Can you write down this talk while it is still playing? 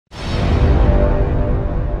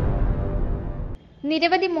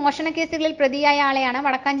നിരവധി മോഷണ കേസുകളിൽ പ്രതിയായ ആളെയാണ്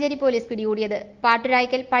വടക്കാഞ്ചേരി പോലീസ് പിടികൂടിയത്.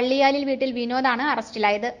 പാട്ടുരായ്ക്കൽ പള്ളിയാലിൽ വീട്ടിൽ വിനോദാണ്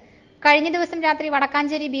അറസ്റ്റിലായത്. കഴിഞ്ഞ ദിവസം രാത്രി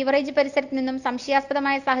വടക്കാഞ്ചേരി ബീവറേജ് പരിസരത്ത് നിന്നും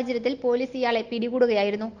സംശയാസ്പദമായ സാഹചര്യത്തിൽ പോലീസ് ഇയാളെ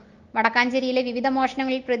പിടികൂടുകയായിരുന്നു. വടക്കാഞ്ചേരിയിലെ വിവിധ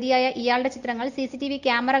മോഷണങ്ങളിൽ പ്രതിയായ ഇയാളുടെ ചിത്രങ്ങൾ CCTV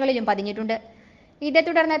ക്യാമറകളിലും പതിഞ്ഞിട്ടുണ്ട്. ഇതേ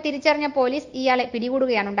തുടർന്ന് തിരിച്ചറിഞ്ഞ പോലീസ് ഇയാളെ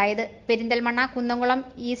പിടികൂടുകയാണുണ്ടായത്. Perinthalmanna, Kunnamkulam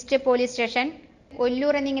east police station,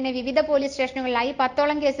 Ollur എന്നിങ്ങനെ വിവിധ പോലീസ് സ്റ്റേഷനുകളിലായി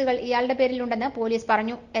 10ഓളം കേസുകൾ ഇയാളുടെ പേരിലുണ്ടെന്ന് പോലീസ്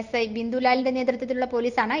പറഞ്ഞു. SI ബിന്ദുലാലിന്റെ നേതൃത്വത്തിലുള്ള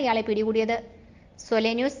പോലീസാണ് ഇയാളെ പിടികൂടിയത്.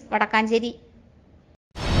 സ്വലെ ന്യൂസ്, വടക്കാഞ്ചേരി.